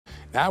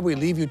Now we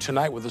leave you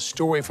tonight with a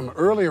story from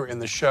earlier in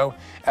the show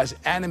as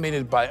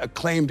animated by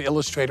acclaimed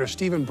illustrator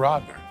Stephen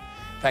Brodner.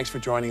 Thanks for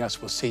joining us.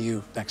 We'll see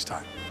you next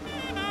time.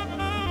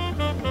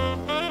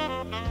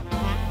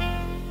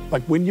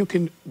 Like when you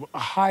can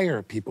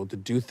hire people to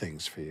do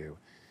things for you,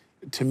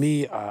 to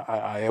me,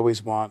 I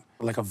always want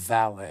like a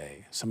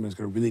valet, someone who's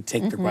going to really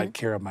take the right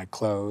care of my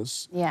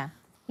clothes. Yeah.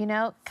 You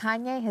know,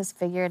 Kanye has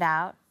figured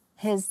out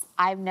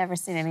I've never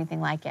seen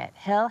anything like it.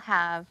 He'll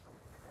have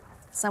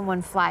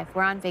someone fly, if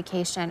we're on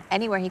vacation,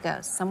 anywhere he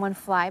goes, someone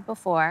fly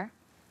before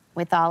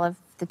with all of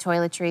the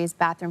toiletries,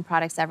 bathroom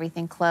products,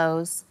 everything,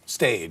 clothes.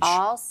 Stage.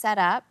 All set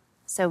up.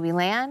 So we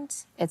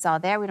land, it's all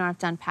there. We don't have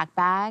to unpack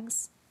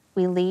bags.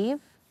 We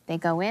leave, they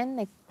go in,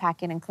 they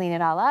pack it and clean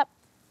it all up,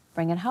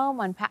 bring it home,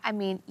 unpack. I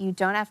mean, you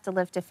don't have to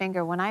lift a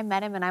finger. When I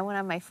met him and I went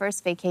on my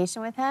first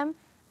vacation with him,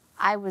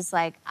 I was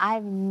like,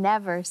 I've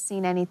never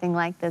seen anything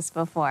like this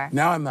before.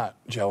 Now I'm not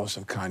jealous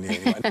of Kanye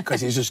anymore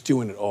because he's just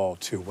doing it all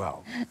too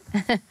well.